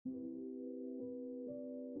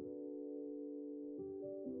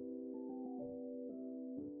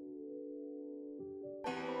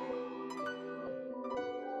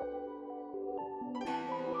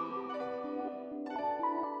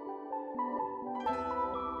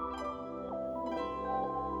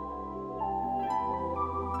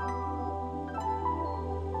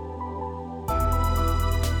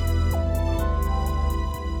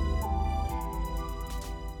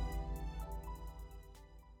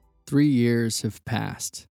3 years have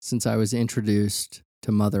passed since I was introduced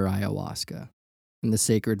to Mother Ayahuasca in the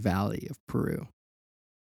sacred valley of Peru,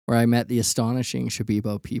 where I met the astonishing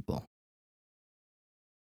Shipibo people.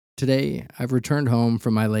 Today, I've returned home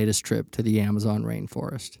from my latest trip to the Amazon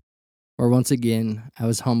rainforest, where once again I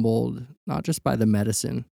was humbled not just by the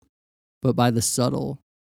medicine, but by the subtle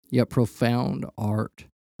yet profound art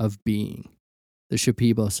of being the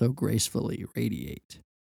Shipibo so gracefully radiate.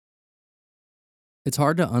 It's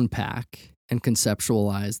hard to unpack and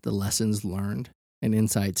conceptualize the lessons learned and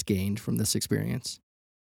insights gained from this experience.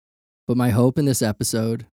 But my hope in this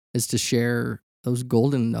episode is to share those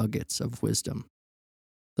golden nuggets of wisdom,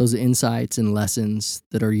 those insights and lessons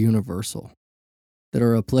that are universal, that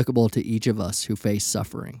are applicable to each of us who face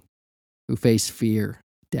suffering, who face fear,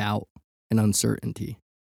 doubt, and uncertainty.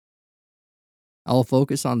 I'll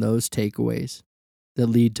focus on those takeaways that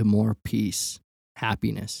lead to more peace,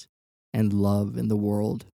 happiness, and love in the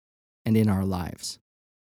world and in our lives.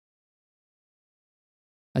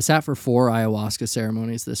 I sat for 4 ayahuasca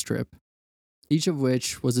ceremonies this trip, each of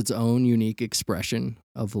which was its own unique expression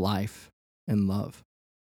of life and love.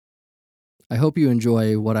 I hope you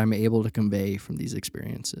enjoy what I'm able to convey from these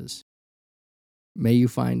experiences. May you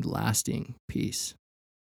find lasting peace.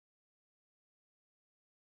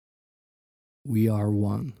 We are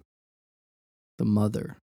one, the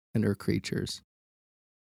mother and her creatures.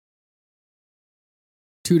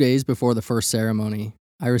 2 days before the first ceremony,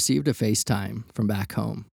 I received a FaceTime from back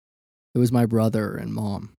home. It was my brother and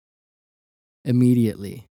mom.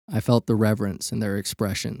 Immediately, I felt the reverence in their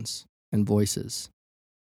expressions and voices.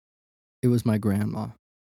 It was my grandma.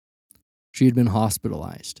 She had been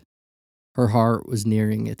hospitalized. Her heart was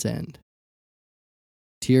nearing its end.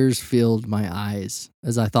 Tears filled my eyes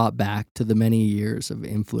as I thought back to the many years of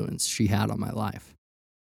influence she had on my life.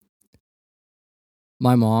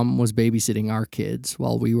 My mom was babysitting our kids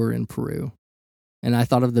while we were in Peru, and I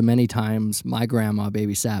thought of the many times my grandma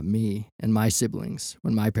babysat me and my siblings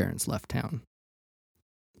when my parents left town.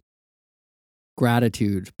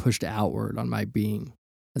 Gratitude pushed outward on my being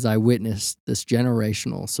as I witnessed this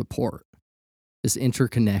generational support, this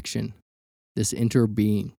interconnection, this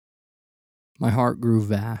interbeing. My heart grew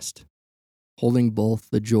vast, holding both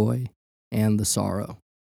the joy and the sorrow.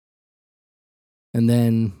 And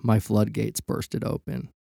then my floodgates bursted open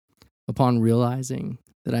upon realizing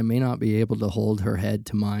that I may not be able to hold her head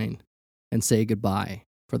to mine and say goodbye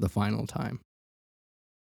for the final time.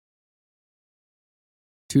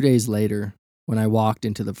 2 days later, when I walked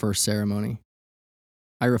into the first ceremony,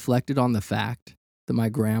 I reflected on the fact that my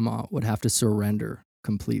grandma would have to surrender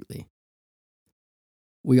completely.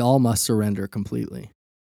 We all must surrender completely.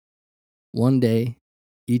 One day,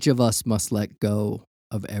 each of us must let go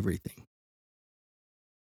of everything.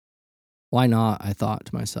 Why not, I thought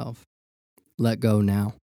to myself, let go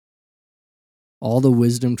now? All the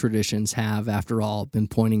wisdom traditions have, after all, been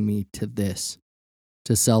pointing me to this,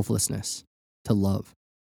 to selflessness, to love.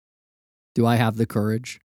 Do I have the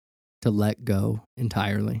courage to let go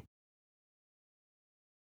entirely?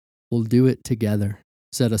 We'll do it together,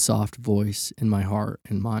 said a soft voice in my heart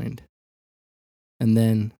and mind. And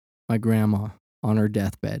then my grandma, on her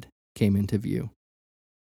deathbed, came into view.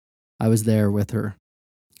 I was there with her,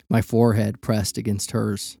 my forehead pressed against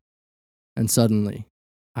hers, and suddenly,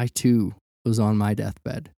 I too was on my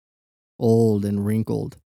deathbed, old and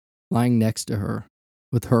wrinkled, lying next to her,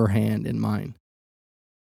 with her hand in mine.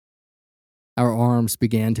 Our arms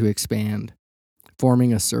began to expand,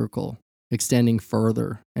 forming a circle, extending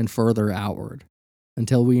further and further outward,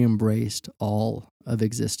 until we embraced all of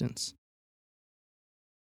existence.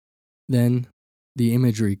 Then, the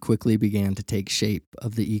imagery quickly began to take shape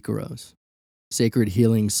of the Icaros, sacred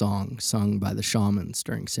healing song sung by the shamans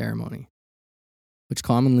during ceremony, which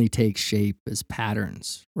commonly takes shape as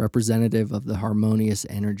patterns representative of the harmonious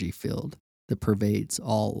energy field that pervades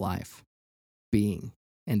all life, being,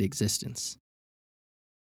 and existence.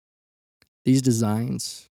 These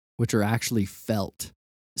designs, which are actually felt,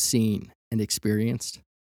 seen, and experienced,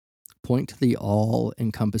 point to the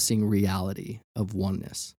all-encompassing reality of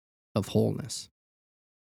oneness, of wholeness.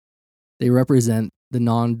 They represent the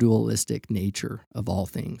non-dualistic nature of all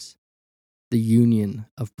things, the union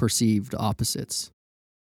of perceived opposites.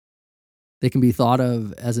 They can be thought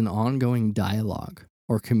of as an ongoing dialogue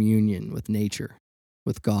or communion with nature,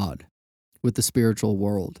 with God, with the spiritual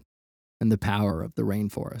world, and the power of the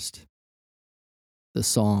rainforest. The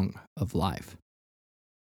song of life.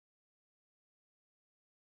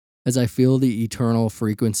 As I feel the eternal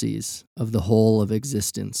frequencies of the whole of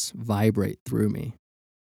existence vibrate through me,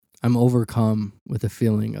 I'm overcome with a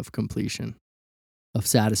feeling of completion, of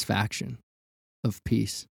satisfaction, of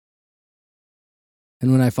peace.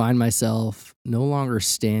 And when I find myself no longer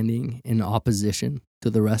standing in opposition to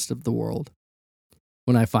the rest of the world,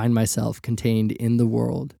 when I find myself contained in the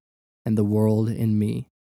world and the world in me,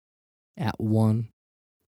 at one,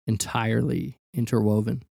 entirely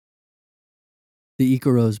interwoven, the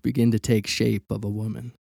Icaros begin to take shape of a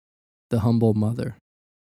woman, the humble mother,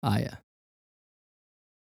 Aya.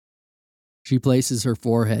 She places her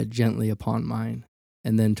forehead gently upon mine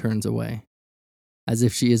and then turns away, as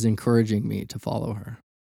if she is encouraging me to follow her.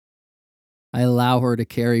 I allow her to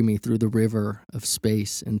carry me through the river of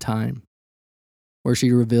space and time, where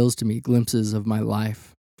she reveals to me glimpses of my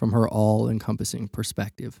life from her all-encompassing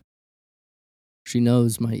perspective. She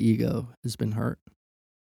knows my ego has been hurt.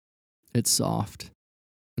 It's soft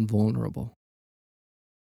and vulnerable.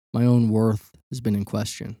 My own worth has been in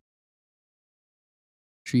question.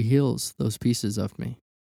 She heals those pieces of me,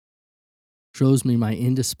 shows me my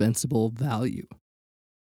indispensable value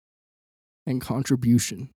and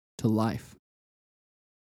contribution to life,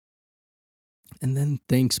 and then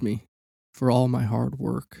thanks me for all my hard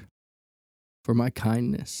work, for my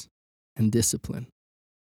kindness and discipline.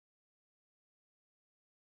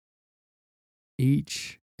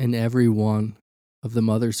 Each and every one of the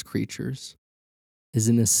mother's creatures is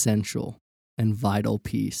an essential and vital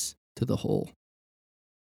piece to the whole.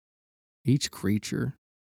 Each creature,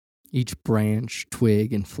 each branch,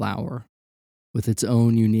 twig, and flower, with its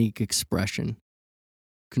own unique expression,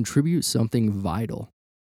 contributes something vital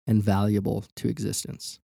and valuable to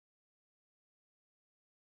existence.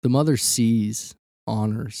 The mother sees,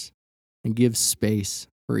 honors, and gives space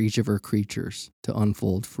for each of her creatures to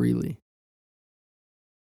unfold freely.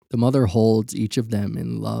 The mother holds each of them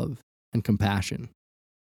in love and compassion.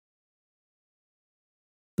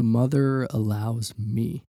 The mother allows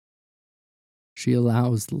me. She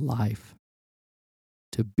allows life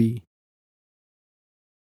to be.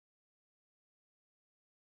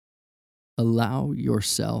 Allow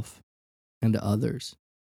yourself and others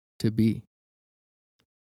to be.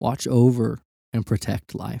 Watch over and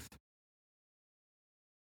protect life.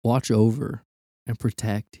 Watch over and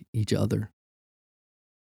protect each other.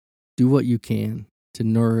 Do what you can to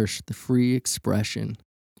nourish the free expression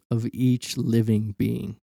of each living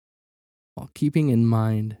being, while keeping in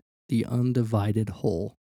mind the undivided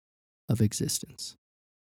whole of existence.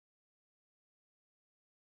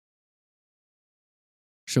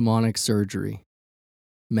 Shamanic surgery,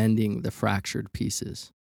 mending the fractured pieces.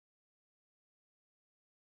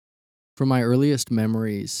 From my earliest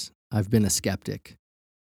memories, I've been a skeptic,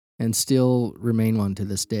 and still remain one to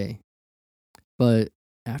this day. But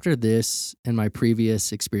after this and my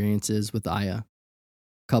previous experiences with Aya,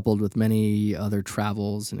 coupled with many other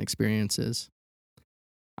travels and experiences,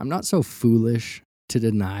 I'm not so foolish to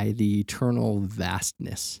deny the eternal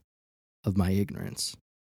vastness of my ignorance,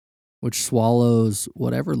 which swallows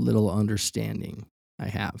whatever little understanding I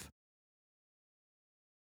have.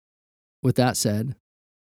 With that said,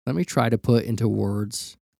 let me try to put into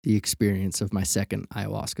words the experience of my second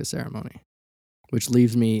ayahuasca ceremony, which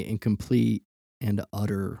leaves me in complete and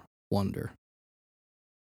utter wonder.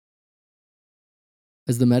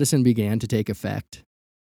 As the medicine began to take effect,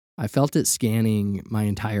 I felt it scanning my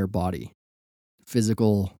entire body,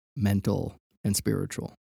 physical, mental, and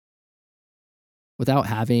spiritual. Without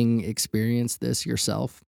having experienced this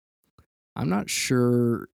yourself, I'm not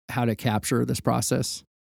sure how to capture this process,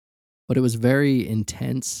 but it was very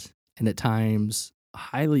intense and at times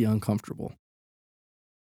highly uncomfortable.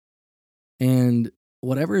 And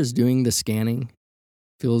whatever is doing the scanning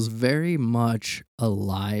feels very much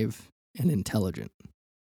alive and intelligent.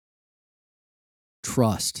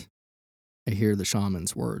 Trust, I hear the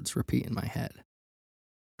shaman's words repeat in my head.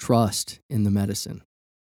 Trust in the medicine.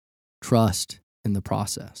 Trust in the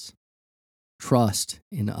process. Trust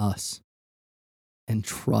in us. And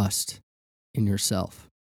trust in yourself.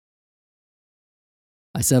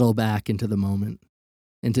 I settle back into the moment,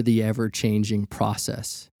 into the ever-changing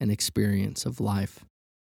process and experience of life.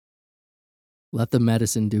 Let the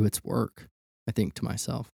medicine do its work, I think to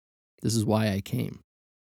myself. This is why I came.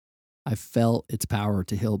 I felt its power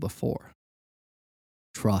to heal before.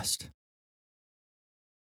 Trust.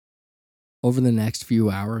 Over the next few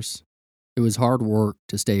hours, it was hard work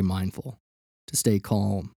to stay mindful, to stay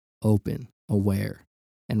calm, open, aware,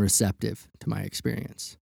 and receptive to my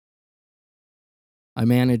experience. I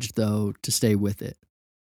managed, though, to stay with it,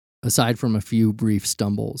 aside from a few brief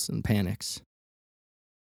stumbles and panics.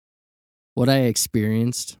 What I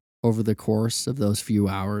experienced over the course of those few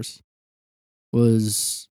hours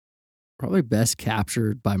was probably best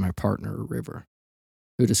captured by my partner, River,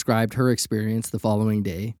 who described her experience the following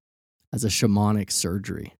day as a shamanic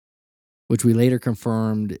surgery, which we later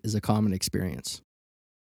confirmed is a common experience.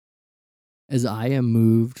 As Aya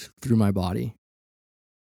moved through my body,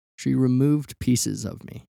 she removed pieces of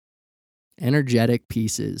me, energetic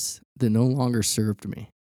pieces that no longer served me.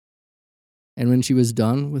 And when she was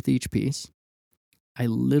done with each piece, I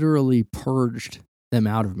literally purged them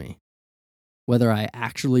out of me, whether I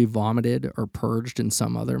actually vomited or purged in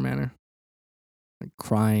some other manner, like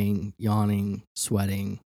crying, yawning,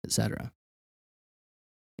 sweating, etc.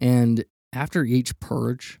 And after each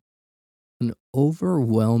purge, an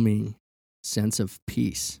overwhelming sense of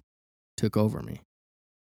peace took over me.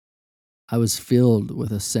 I was filled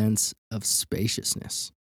with a sense of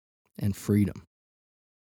spaciousness and freedom.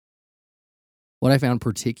 What I found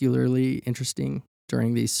particularly interesting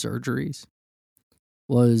during these surgeries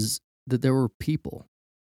was that there were people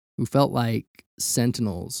who felt like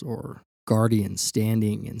sentinels or guardians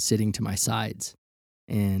standing and sitting to my sides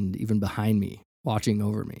and even behind me, watching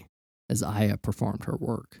over me as Aya performed her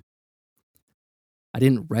work. I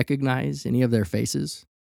didn't recognize any of their faces,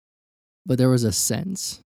 but there was a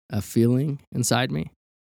sense, a feeling inside me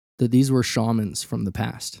that these were shamans from the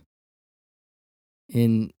past.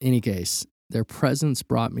 In any case, their presence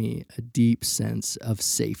brought me a deep sense of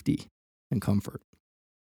safety and comfort.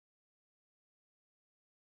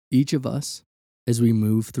 Each of us, as we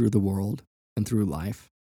move through the world and through life,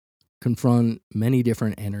 confront many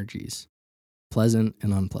different energies, pleasant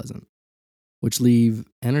and unpleasant, which leave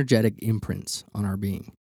energetic imprints on our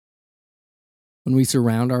being. When we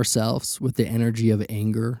surround ourselves with the energy of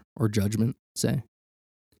anger or judgment, say,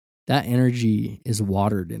 that energy is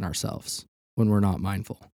watered in ourselves when we're not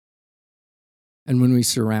mindful. And when we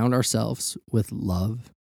surround ourselves with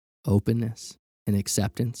love, openness, and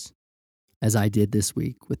acceptance, as I did this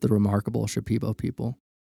week with the remarkable Shipibo people,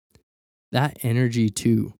 that energy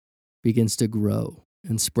too begins to grow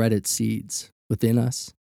and spread its seeds within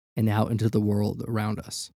us and out into the world around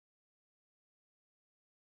us.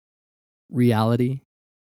 Reality,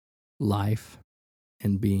 life,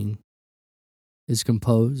 and being is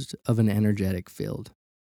composed of an energetic field.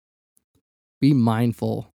 Be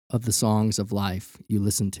mindful of the songs of life you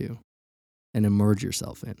listen to and immerse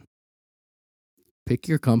yourself in. Pick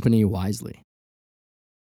your company wisely.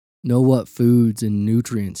 Know what foods and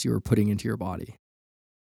nutrients you are putting into your body.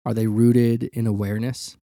 Are they rooted in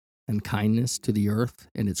awareness and kindness to the earth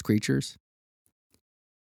and its creatures?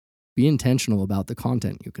 Be intentional about the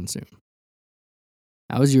content you consume.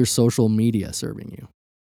 How is your social media serving you?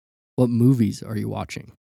 What movies are you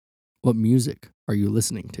watching? What music are you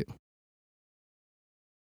listening to?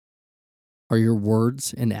 Are your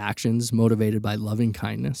words and actions motivated by loving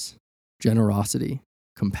kindness, generosity,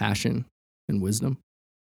 compassion, and wisdom?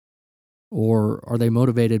 Or are they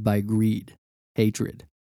motivated by greed, hatred,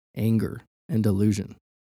 anger, and delusion?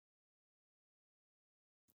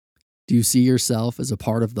 Do you see yourself as a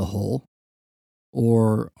part of the whole?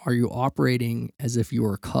 Or are you operating as if you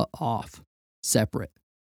were cut off, separate,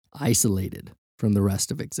 isolated from the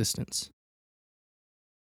rest of existence?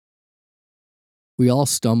 We all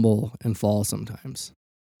stumble and fall sometimes.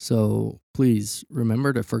 So please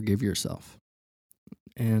remember to forgive yourself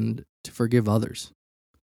and to forgive others.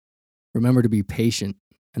 Remember to be patient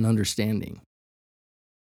and understanding.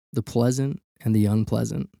 The pleasant and the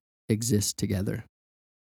unpleasant exist together.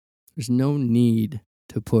 There's no need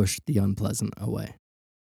to push the unpleasant away.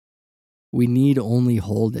 We need only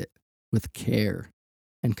hold it with care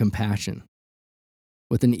and compassion,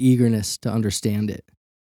 with an eagerness to understand it,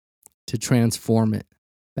 to transform it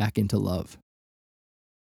back into love.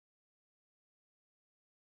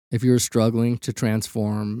 If you're struggling to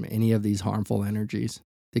transform any of these harmful energies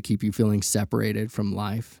that keep you feeling separated from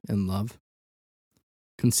life and love,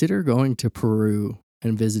 consider going to Peru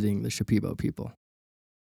and visiting the Shipibo people.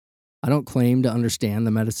 I don't claim to understand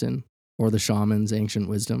the medicine or the shaman's ancient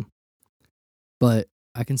wisdom, but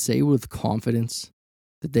I can say with confidence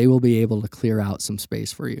that they will be able to clear out some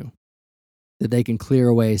space for you, that they can clear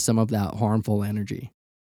away some of that harmful energy,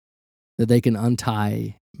 that they can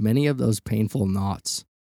untie many of those painful knots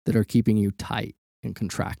that are keeping you tight and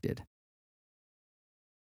contracted.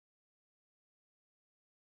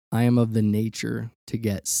 I am of the nature to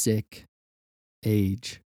get sick,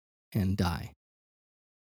 age, and die.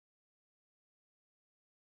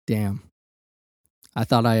 Damn, I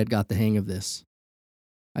thought I had got the hang of this.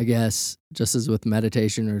 I guess, just as with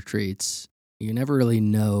meditation retreats, you never really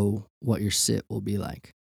know what your sit will be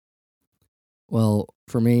like. Well,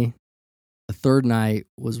 for me, the third night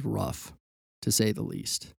was rough, to say the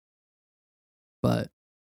least. But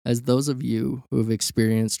as those of you who have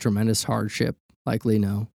experienced tremendous hardship likely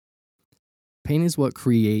know, pain is what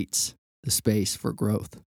creates the space for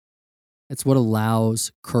growth. It's what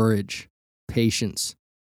allows courage, patience,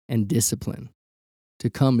 and discipline to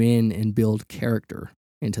come in and build character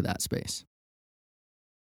into that space.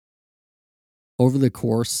 Over the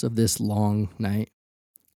course of this long night,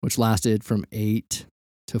 which lasted from 8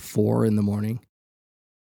 to 4 in the morning,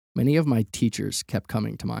 many of my teachers kept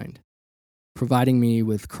coming to mind, providing me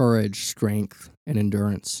with courage, strength, and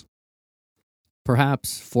endurance.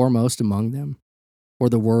 Perhaps foremost among them were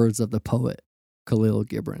the words of the poet Khalil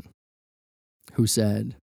Gibran, who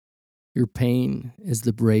said, "Your pain is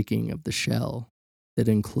the breaking of the shell that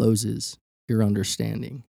encloses your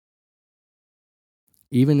understanding.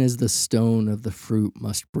 Even as the stone of the fruit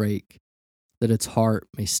must break, that its heart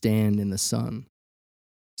may stand in the sun,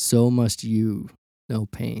 so must you know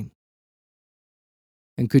pain.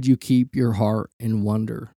 And could you keep your heart in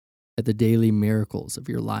wonder at the daily miracles of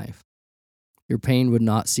your life, your pain would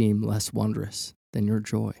not seem less wondrous than your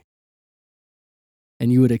joy.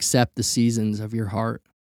 And you would accept the seasons of your heart,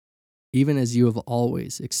 even as you have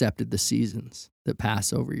always accepted the seasons that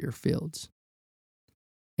pass over your fields.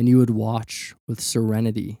 And you would watch with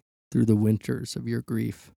serenity through the winters of your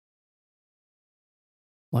grief.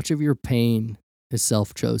 Much of your pain is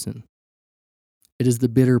self-chosen. It is the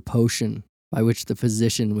bitter potion by which the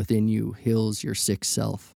physician within you heals your sick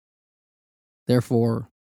self. Therefore,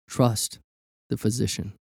 trust the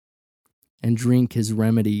physician and drink his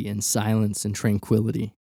remedy in silence and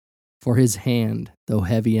tranquility, for his hand, though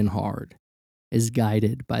heavy and hard, is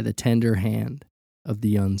guided by the tender hand of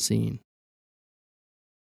the unseen.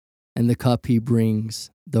 And the cup he brings,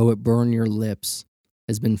 though it burn your lips,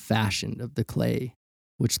 has been fashioned of the clay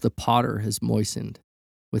which the potter has moistened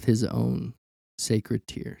with his own sacred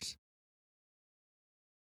tears."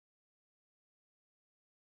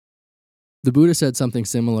 The Buddha said something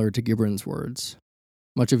similar to Gibran's words.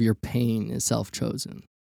 Much of your pain is self-chosen.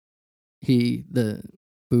 He, the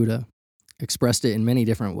Buddha, expressed it in many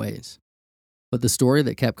different ways. But the story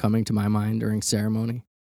that kept coming to my mind during ceremony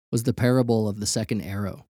was the parable of the second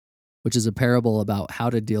arrow, which is a parable about how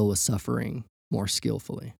to deal with suffering more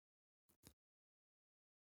skillfully.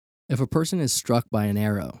 If a person is struck by an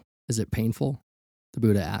arrow, is it painful? The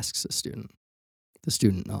Buddha asks a student. The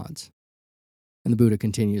student nods. And the Buddha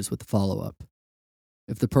continues with the follow-up.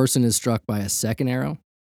 If the person is struck by a second arrow,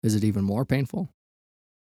 is it even more painful?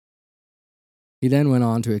 He then went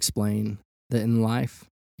on to explain that in life,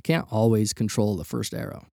 you can't always control the first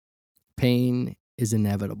arrow. Pain is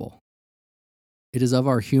inevitable. It is of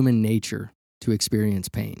our human nature to experience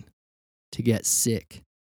pain, to get sick,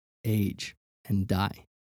 age, and die.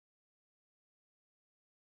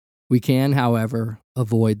 We can, however,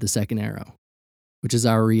 avoid the second arrow, which is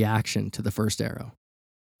our reaction to the first arrow,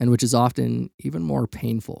 and which is often even more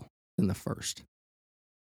painful than the first.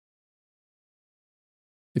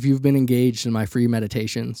 If you've been engaged in my free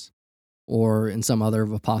meditations or in some other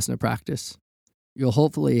Vipassana practice, you'll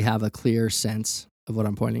hopefully have a clear sense of what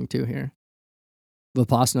I'm pointing to here.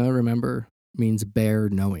 Vipassana, remember, means bare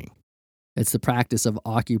knowing. It's the practice of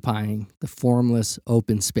occupying the formless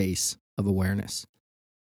open space of awareness,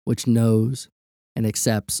 which knows and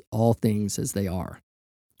accepts all things as they are,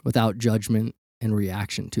 without judgment and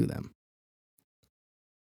reaction to them.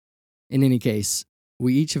 In any case,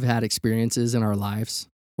 we each have had experiences in our lives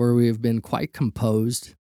where we have been quite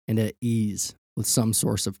composed and at ease with some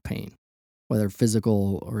source of pain, whether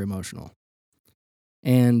physical or emotional.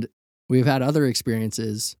 And we've had other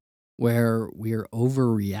experiences where we are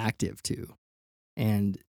overreactive to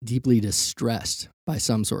and deeply distressed by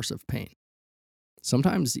some source of pain,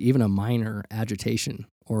 sometimes even a minor agitation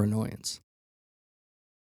or annoyance.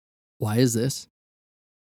 Why is this?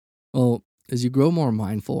 Well, as you grow more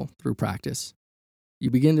mindful through practice, you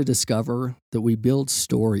begin to discover that we build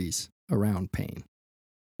stories around pain,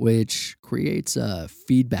 which creates a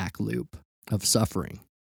feedback loop of suffering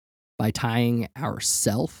by tying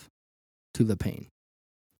ourself to the pain.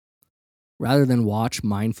 Rather than watch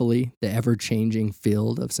mindfully the ever-changing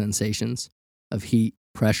field of sensations of heat,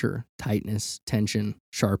 pressure, tightness, tension,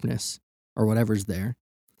 sharpness, or whatever's there,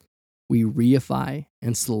 we reify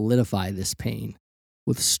and solidify this pain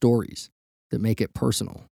with stories that make it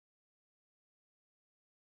personal.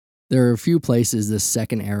 There are a few places this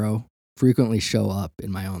second arrow frequently show up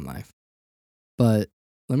in my own life, but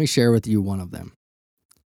let me share with you one of them.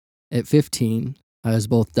 At 15, I was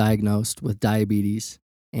both diagnosed with diabetes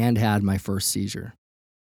and had my first seizure.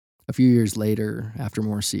 A few years later, after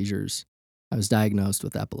more seizures, I was diagnosed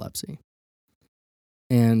with epilepsy.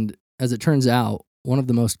 And as it turns out, one of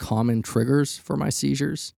the most common triggers for my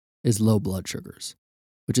seizures is low blood sugars,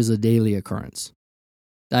 which is a daily occurrence.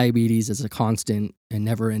 Diabetes is a constant and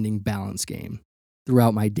never-ending balance game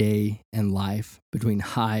throughout my day and life between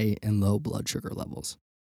high and low blood sugar levels.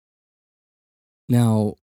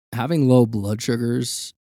 Now, Having low blood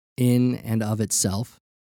sugars in and of itself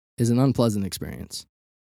is an unpleasant experience.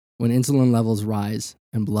 When insulin levels rise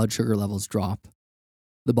and blood sugar levels drop,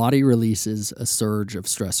 the body releases a surge of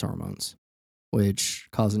stress hormones, which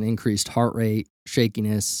cause an increased heart rate,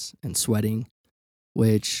 shakiness, and sweating,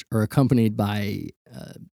 which are accompanied by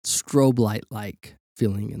strobe light-like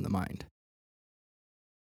feeling in the mind.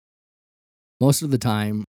 Most of the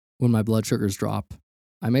time, when my blood sugars drop,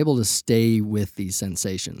 I'm able to stay with these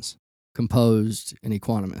sensations, composed and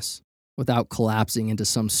equanimous, without collapsing into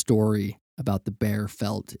some story about the bare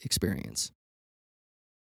felt experience.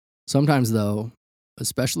 Sometimes, though,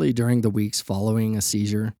 especially during the weeks following a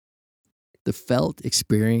seizure, the felt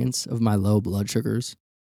experience of my low blood sugars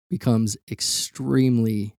becomes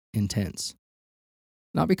extremely intense.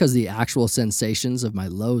 Not because the actual sensations of my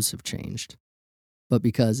lows have changed, but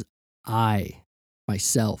because I,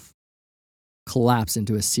 myself, collapse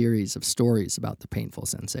into a series of stories about the painful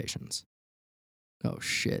sensations. Oh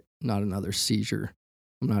shit, not another seizure.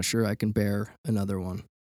 I'm not sure I can bear another one.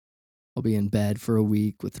 I'll be in bed for a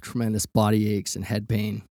week with tremendous body aches and head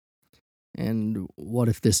pain. And what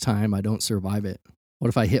if this time I don't survive it? What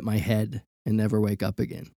if I hit my head and never wake up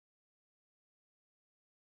again?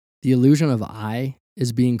 The illusion of I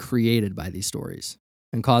is being created by these stories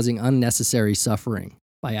and causing unnecessary suffering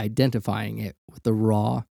by identifying it with the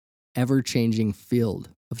raw, ever-changing field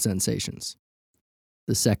of sensations,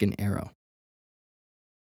 the second arrow.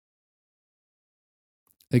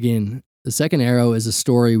 Again, the second arrow is a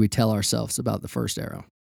story we tell ourselves about the first arrow.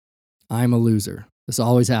 I'm a loser. This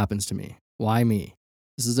always happens to me. Why me?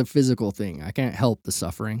 This is a physical thing. I can't help the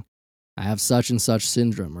suffering. I have such and such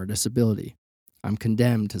syndrome or disability. I'm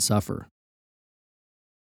condemned to suffer.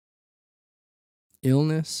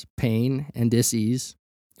 Illness, pain, and dis-ease,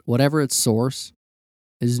 whatever its source,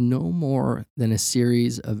 is no more than a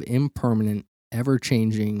series of impermanent,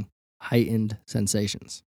 ever-changing, heightened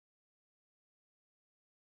sensations.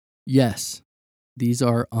 Yes, these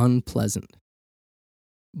are unpleasant,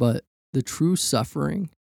 but the true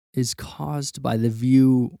suffering is caused by the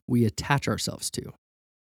view we attach ourselves to.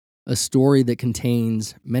 A story that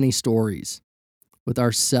contains many stories, with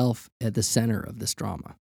ourself at the center of this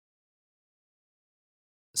drama.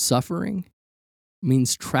 Suffering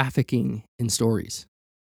means trafficking in stories.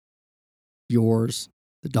 Yours,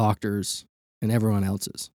 the doctor's, and everyone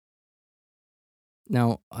else's.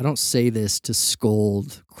 Now, I don't say this to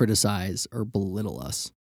scold, criticize, or belittle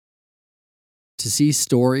us. To see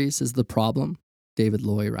stories as the problem, David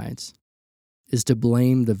Loy writes, is to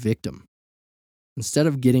blame the victim. Instead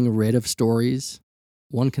of getting rid of stories,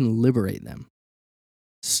 one can liberate them,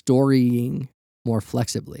 storying more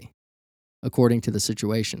flexibly, according to the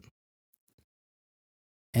situation.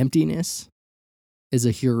 Emptiness is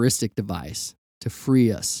a heuristic device to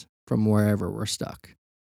free us from wherever we're stuck.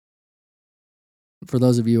 For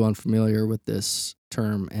those of you unfamiliar with this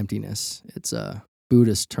term, emptiness, it's a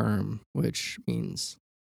Buddhist term which means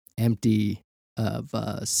empty of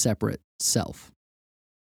a separate self.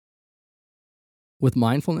 With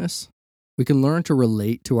mindfulness, we can learn to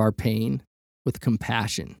relate to our pain with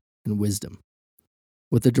compassion and wisdom,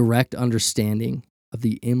 with a direct understanding of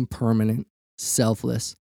the impermanent,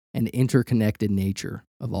 selfless, and interconnected nature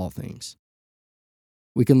of all things.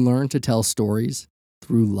 We can learn to tell stories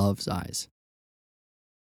through love's eyes.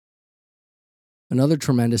 Another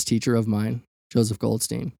tremendous teacher of mine, Joseph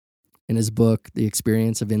Goldstein, in his book, The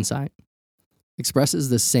Experience of Insight, expresses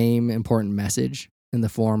the same important message in the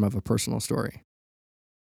form of a personal story.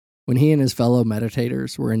 When he and his fellow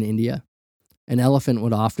meditators were in India, an elephant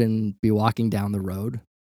would often be walking down the road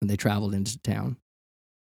when they traveled into town.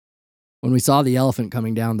 When we saw the elephant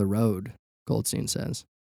coming down the road, Goldstein says,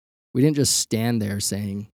 we didn't just stand there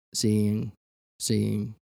saying, seeing.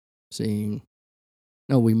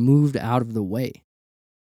 No, we moved out of the way.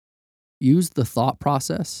 Use the thought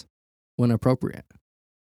process when appropriate.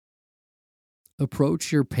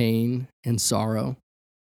 Approach your pain and sorrow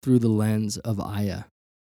through the lens of Aya,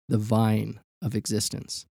 the vine of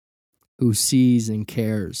existence, who sees and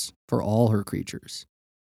cares for all her creatures,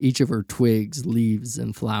 each of her twigs, leaves,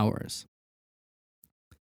 and flowers.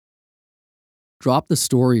 Drop the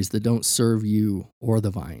stories that don't serve you or the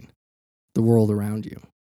vine, the world around you.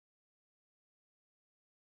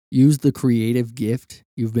 Use the creative gift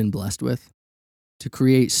you've been blessed with to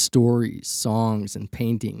create stories, songs, and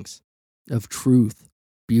paintings of truth,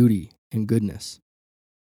 beauty, and goodness.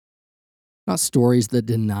 Not stories that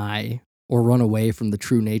deny or run away from the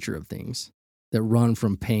true nature of things, that run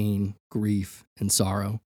from pain, grief, and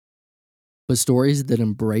sorrow, but stories that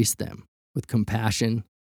embrace them with compassion,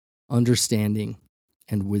 understanding,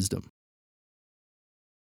 and wisdom.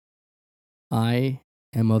 I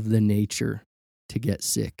am of the nature to get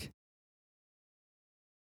sick.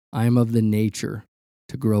 I am of the nature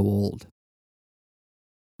to grow old.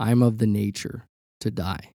 I am of the nature to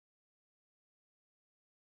die.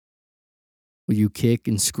 Will you kick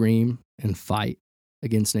and scream and fight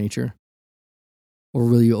against nature? Or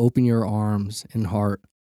will you open your arms and heart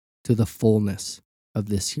to the fullness of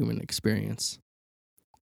this human experience,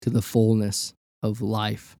 to the fullness of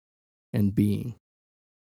life and being?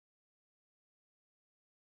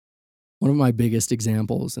 One of my biggest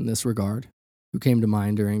examples in this regard, who came to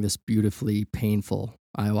mind during this beautifully painful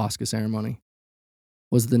ayahuasca ceremony,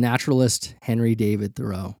 was the naturalist Henry David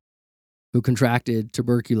Thoreau, who contracted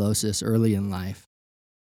tuberculosis early in life,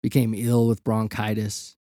 became ill with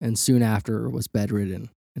bronchitis, and soon after was bedridden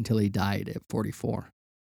until he died at 44.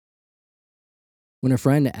 When a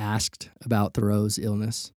friend asked about Thoreau's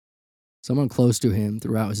illness, someone close to him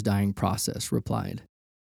throughout his dying process replied,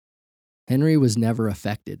 "Henry was never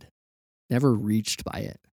affected, never reached by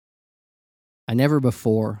it. I never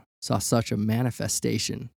before saw such a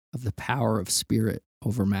manifestation of the power of spirit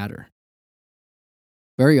over matter.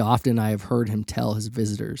 Very often I have heard him tell his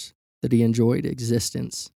visitors that he enjoyed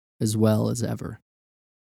existence as well as ever.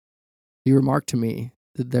 He remarked to me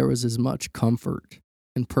that there was as much comfort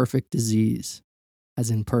in perfect disease as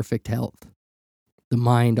in perfect health, the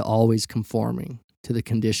mind always conforming to the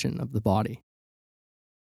condition of the body.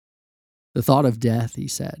 The thought of death," he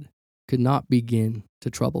said, "could not begin to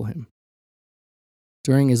trouble him.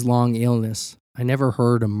 During his long illness, I never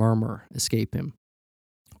heard a murmur escape him,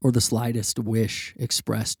 or the slightest wish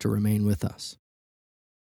expressed to remain with us.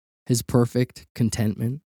 His perfect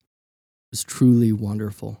contentment was truly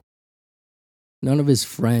wonderful. None of his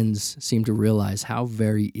friends seemed to realize how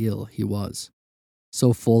very ill he was.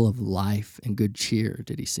 So full of life and good cheer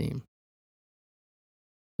did he seem.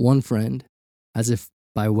 One friend, as if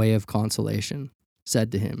by way of consolation,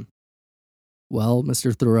 said to him, 'Well,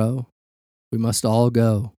 Mr. Thoreau, we must all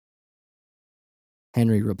go.'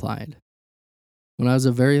 Henry replied, 'When I was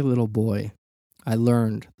a very little boy, I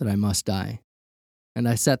learned that I must die, and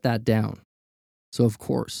I set that down, so of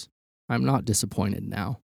course I'm not disappointed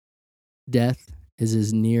now. Death is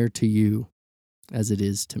as near to you as it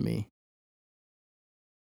is to me.'"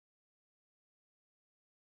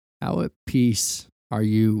 How at peace are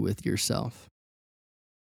you with yourself?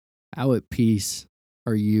 How at peace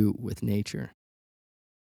are you with nature?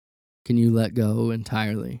 Can you let go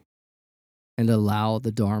entirely and allow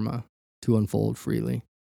the Dharma to unfold freely?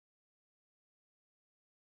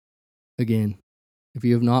 Again, if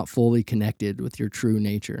you have not fully connected with your true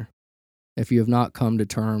nature, if you have not come to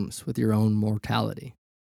terms with your own mortality,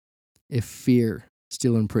 if fear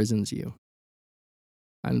still imprisons you,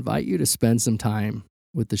 I invite you to spend some time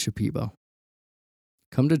with the Shipibo.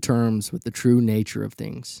 Come to terms with the true nature of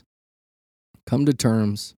things. Come to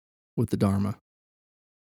terms with the Dharma.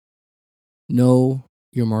 Know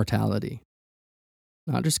your mortality,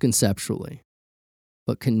 not just conceptually,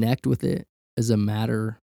 but connect with it as a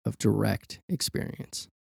matter of direct experience.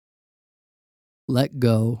 Let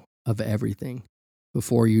go of everything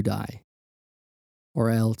before you die, or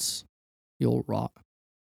else you'll rot.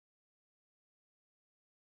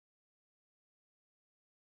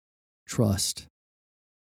 Trust.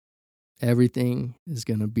 Everything is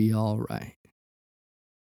going to be all right.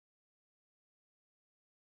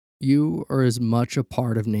 You are as much a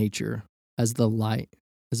part of nature as the light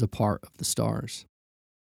is a part of the stars.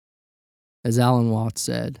 As Alan Watts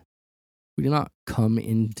said, we do not come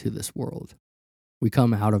into this world. We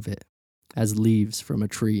come out of it as leaves from a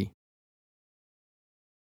tree.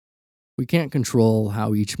 We can't control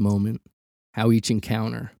how each moment, how each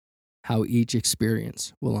encounter, how each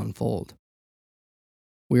experience will unfold.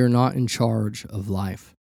 We are not in charge of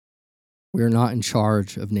life. We are not in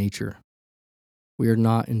charge of nature. We are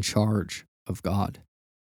not in charge of God.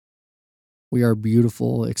 We are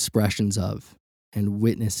beautiful expressions of and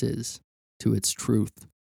witnesses to its truth,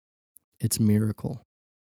 its miracle,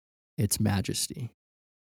 its majesty.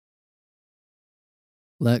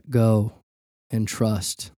 Let go and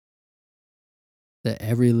trust that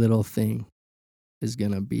every little thing is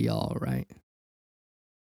going to be all right.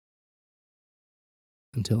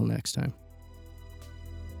 Until next time.